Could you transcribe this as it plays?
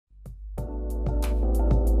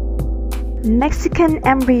Mexican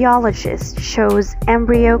embryologist shows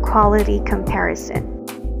embryo quality comparison.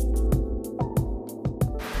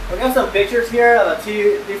 We have some pictures here of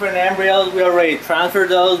 2 different embryos. We already transferred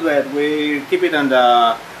those, but we keep it on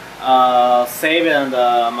the save it on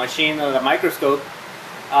the machine or the microscope.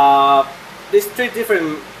 These 3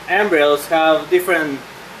 different embryos have different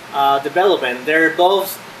development. They're in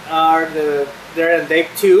day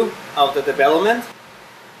 2 of the development.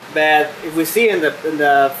 But if we see in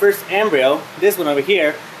the first embryo, this one over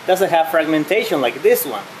here doesn't have fragmentation like this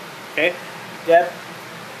one. Okay, that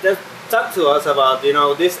talk to us about, you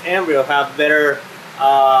know, this embryo have better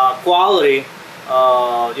quality,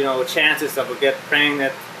 you know, chances of get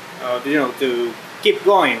pregnant, you know, to keep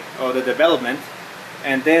going or the development,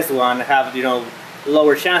 and this one have, you know,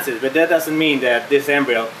 lower chances. But that doesn't mean that this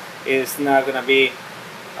embryo is not gonna be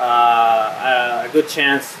a good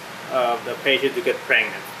chance of the patient to get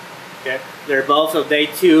pregnant. Okay, they're both of day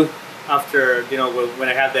 2 after, you know, when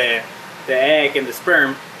I have the egg and the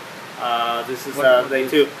sperm. This is day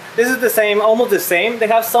 2. This is the same, almost the same. They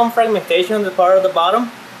have some fragmentation on the part of the bottom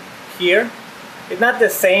here. It's not the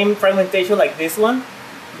same fragmentation like this one,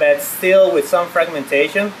 but still with some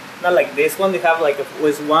fragmentation. Not like this one. They have like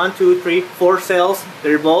with 1, 2, 3, 4 cells.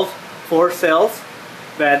 They're both 4 cells,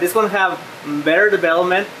 but this one have better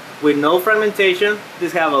development with no fragmentation.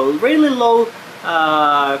 This have a really low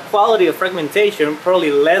quality of fragmentation, probably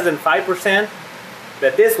less than 5%,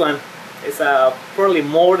 but this one is probably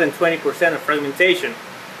more than 20% of fragmentation.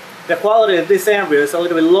 The quality of this embryo is a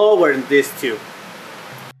little bit lower than these 2.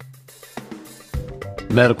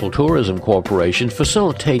 Medical Tourism Corporation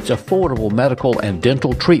facilitates affordable medical and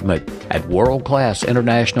dental treatment at world-class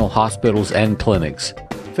international hospitals and clinics.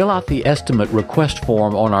 Fill out the estimate request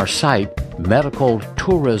form on our site,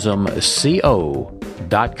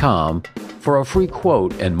 medicaltourismco.com, for a free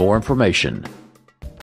quote and more information.